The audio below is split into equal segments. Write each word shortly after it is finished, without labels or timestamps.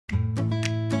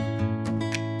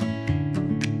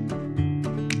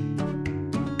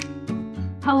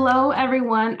Hello,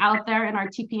 everyone out there in our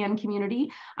TPN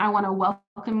community. I want to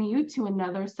welcome you to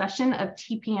another session of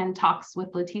TPN Talks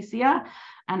with Leticia,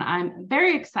 and I'm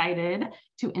very excited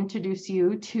to introduce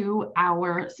you to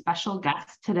our special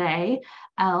guest today,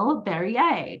 Elle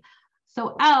Barriller.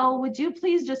 So Elle, would you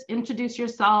please just introduce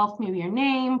yourself, maybe your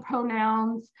name,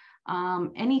 pronouns,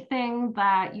 anything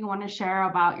that you want to share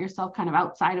about yourself kind of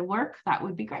outside of work? That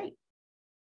would be great.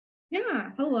 Yeah,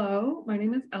 hello, my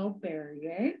name is Elle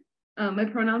Barillier. My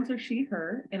pronouns are she,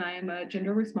 her, and I am a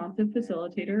gender responsive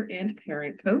facilitator and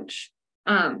parent coach.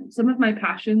 Some of my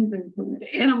passions include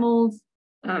animals,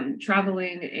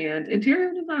 traveling, and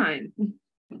interior design.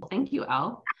 Thank you,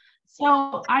 Elle.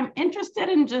 So I'm interested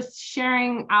in just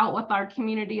sharing out with our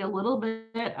community a little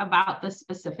bit about the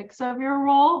specifics of your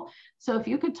role. So if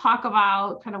you could talk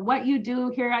about kind of what you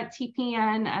do here at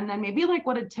TPN and then maybe like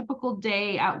what a typical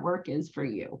day at work is for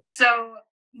you. So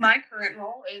my current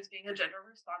role is being a gender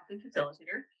responsive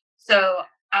facilitator. So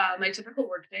my typical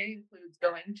workday includes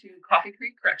going to Coffee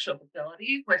Creek Correctional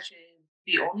Facility, which is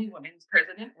the only women's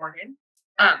prison in Oregon.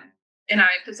 And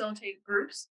I facilitate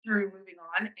groups through Moving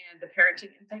On and the Parenting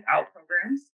Inside Out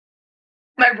programs.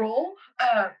 My role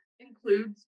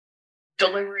includes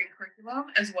delivering curriculum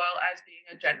as well as being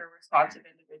a gender responsive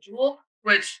individual,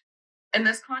 which in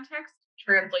this context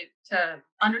translates to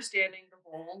understanding the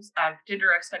roles of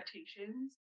gender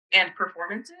expectations and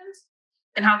performances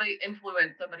and how they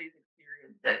influence somebody's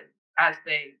experiences as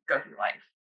they go through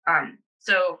life.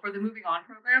 So for the Moving On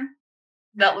program,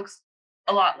 that looks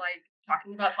a lot like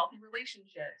talking about healthy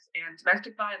relationships and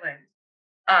domestic violence.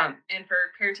 And for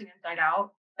Parenting Inside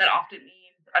Out, that often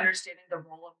means understanding the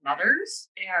role of mothers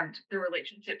and their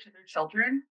relationship to their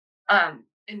children,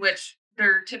 in which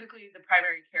they're typically the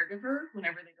primary caregiver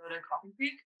whenever they go to Coffee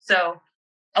Creek. So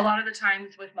a lot of the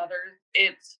times with mothers,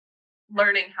 it's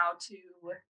learning how to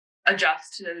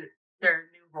adjust to their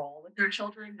new role with their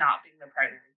children, not being the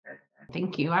primary caregiver.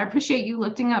 Thank you. I appreciate you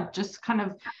lifting up just kind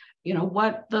of,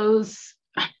 what those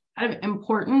kind of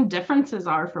important differences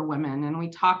are for women. And we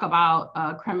talk about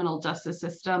a criminal justice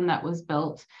system that was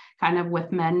built kind of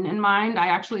with men in mind. I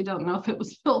actually don't know if it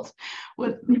was built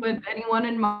with anyone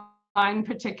in mind in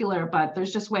particular, but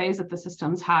there's just ways that the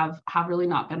systems have really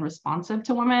not been responsive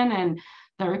to women and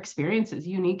their experiences,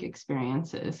 unique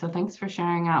experiences. So thanks for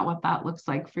sharing out what that looks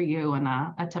like for you in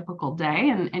a typical day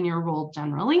and your role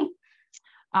generally.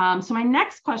 So my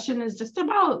next question is just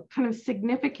about kind of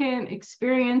significant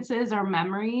experiences or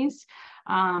memories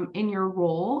in your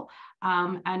role,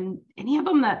 and any of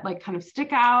them that like kind of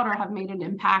stick out or have made an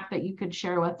impact that you could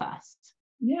share with us.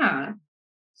 Yeah.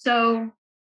 So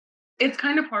it's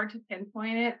kind of hard to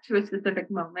pinpoint it to a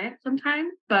specific moment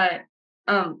sometimes, but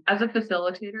as a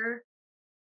facilitator,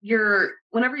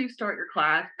 whenever you start your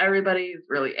class, everybody's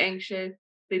really anxious.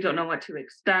 They don't know what to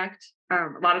expect. A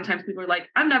lot of times people are like,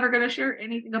 I'm never going to share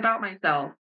anything about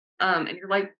myself. And you're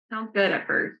like, sounds good at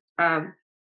first.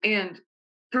 And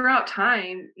throughout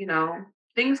time,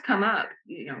 things come up,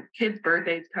 kids'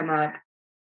 birthdays come up,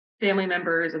 family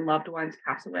members and loved ones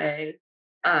pass away,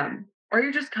 or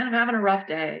you're just kind of having a rough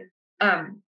day.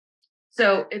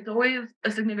 So it's always a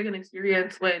significant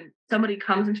experience when somebody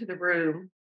comes into the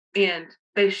room and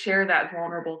they share that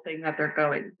vulnerable thing that they're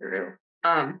going through.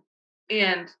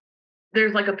 And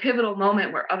there's like a pivotal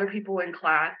moment where other people in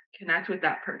class connect with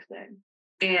that person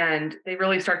and they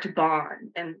really start to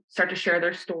bond and start to share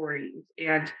their stories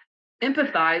and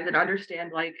empathize and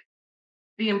understand like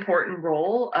the important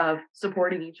role of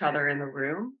supporting each other in the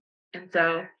room. And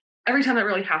so every time that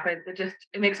really happens,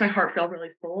 it makes my heart feel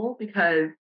really full, because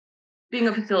being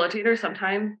a facilitator,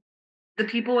 sometimes the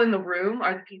people in the room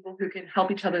are the people who can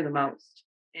help each other the most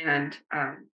and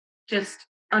just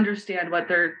understand what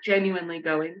they're genuinely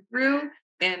going through,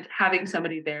 and having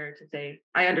somebody there to say,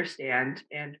 I understand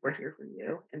and we're here for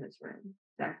you in this room.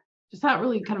 So just that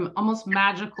really kind of almost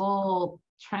magical,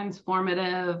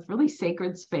 transformative, really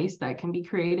sacred space that can be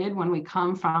created when we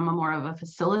come from a more of a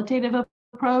facilitative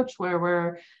approach, where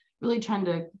we're really trying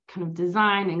to kind of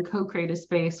design and co-create a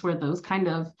space where those kind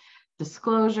of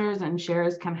disclosures and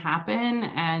shares can happen,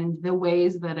 and the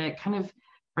ways that it kind of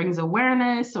brings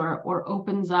awareness or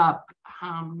opens up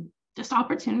just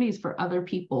opportunities for other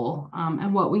people.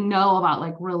 And what we know about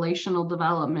like relational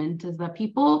development is that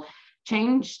people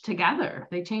change together.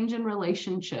 They change in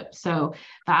relationships. So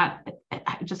that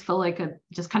I just feel like it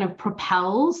just kind of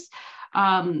propels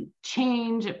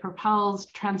change. It propels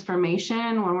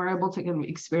transformation when we're able to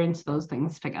experience those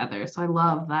things together. So I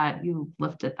love that you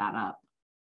lifted that up.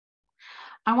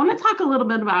 I want to talk a little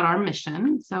bit about our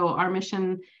mission. So our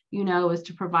mission, is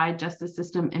to provide justice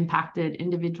system impacted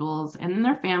individuals and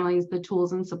their families the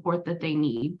tools and support that they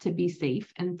need to be safe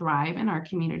and thrive in our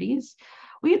communities.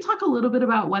 Will you talk a little bit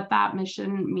about what that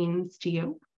mission means to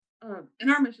you? In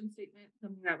our mission statement,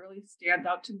 something that really stands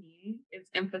out to me is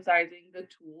emphasizing the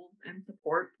tools and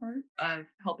support part of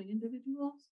helping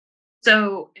individuals.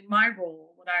 So in my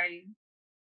role, what I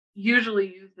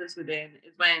usually use this within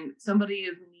is when somebody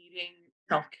is needing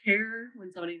self-care,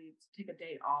 when somebody needs to take a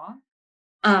day off,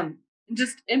 and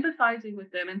just empathizing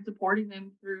with them and supporting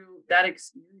them through that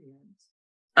experience.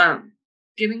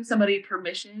 Giving somebody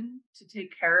permission to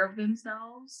take care of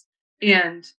themselves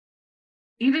and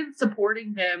even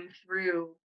supporting them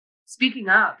through speaking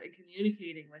up and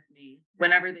communicating with me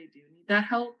whenever they do need that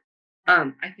help,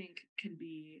 I think can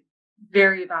be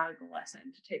very valuable lesson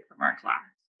to take from our class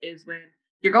is when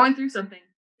you're going through something,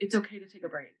 it's okay to take a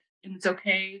break and it's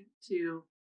okay to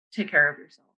take care of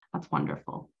yourself. That's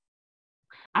wonderful.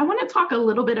 I want to talk a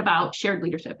little bit about shared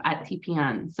leadership at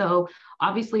TPN. So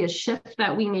obviously a shift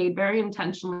that we made very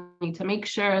intentionally to make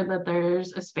sure that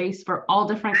there's a space for all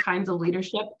different kinds of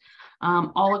leadership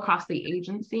all across the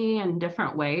agency in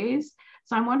different ways.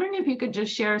 So I'm wondering if you could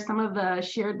just share some of the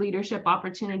shared leadership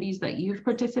opportunities that you've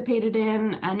participated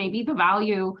in and maybe the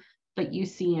value that you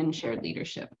see in shared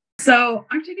leadership. So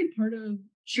I've taken part of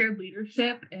shared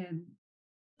leadership in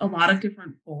a lot of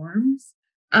different forms.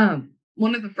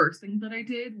 One of the first things that I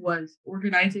did was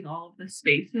organizing all of the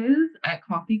spaces at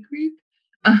Coffee Creek,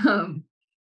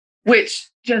 which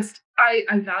just, I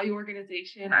value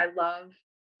organization. I love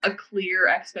a clear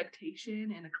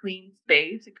expectation and a clean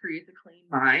space. It creates a clean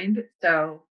mind.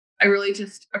 So I really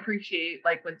just appreciate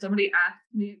like when somebody asks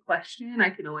me a question,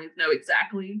 I can always know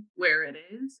exactly where it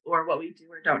is or what we do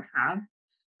or don't have.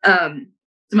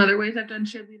 Some other ways I've done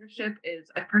shared leadership is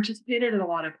I've participated in a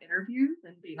lot of interviews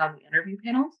and being on the interview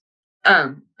panels.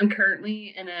 I'm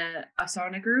currently in a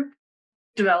sauna group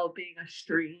developing a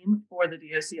stream for the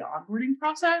DOC onboarding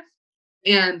process.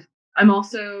 And I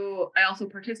also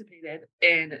participated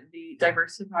in the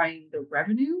diversifying the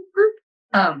revenue group.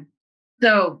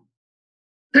 So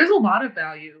there's a lot of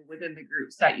value within the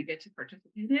groups that you get to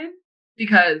participate in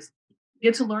because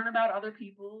you get to learn about other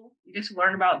people, you get to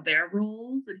learn about their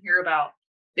roles and hear about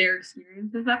their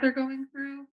experiences that they're going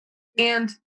through. And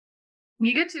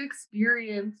you get to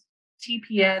experience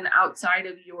TPN outside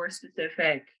of your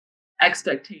specific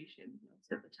expectations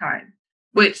most of the time,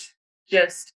 which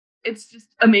it's just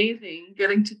amazing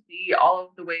getting to see all of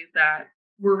the ways that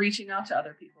we're reaching out to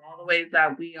other people, all the ways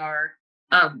that we are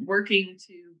working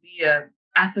to be a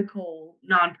ethical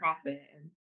nonprofit and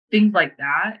things like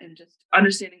that, and just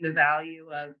understanding the value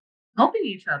of helping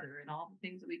each other and all the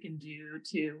things that we can do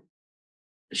to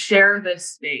share this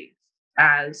space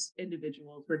as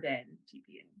individuals within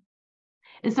TPN.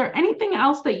 Is there anything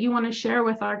else that you want to share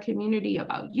with our community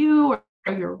about you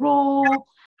or your role?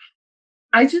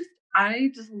 I just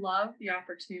love the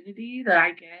opportunity that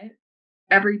I get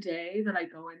every day that I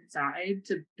go inside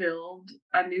to build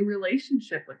a new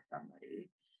relationship with somebody,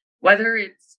 whether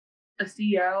it's a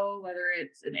CEO, whether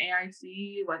it's an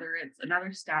AIC, whether it's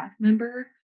another staff member.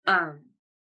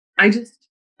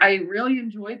 I really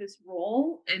enjoy this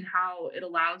role and how it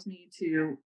allows me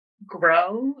to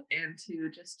grow and to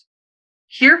just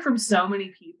hear from so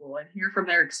many people and hear from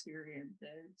their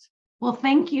experiences. Well,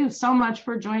 thank you so much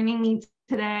for joining me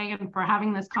today and for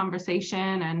having this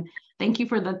conversation. And thank you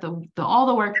for all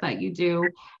the work that you do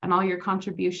and all your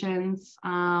contributions.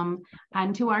 And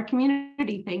to our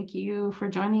community, thank you for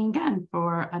joining again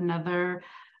for another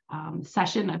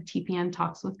session of TPN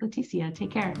Talks with Leticia.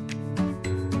 Take care.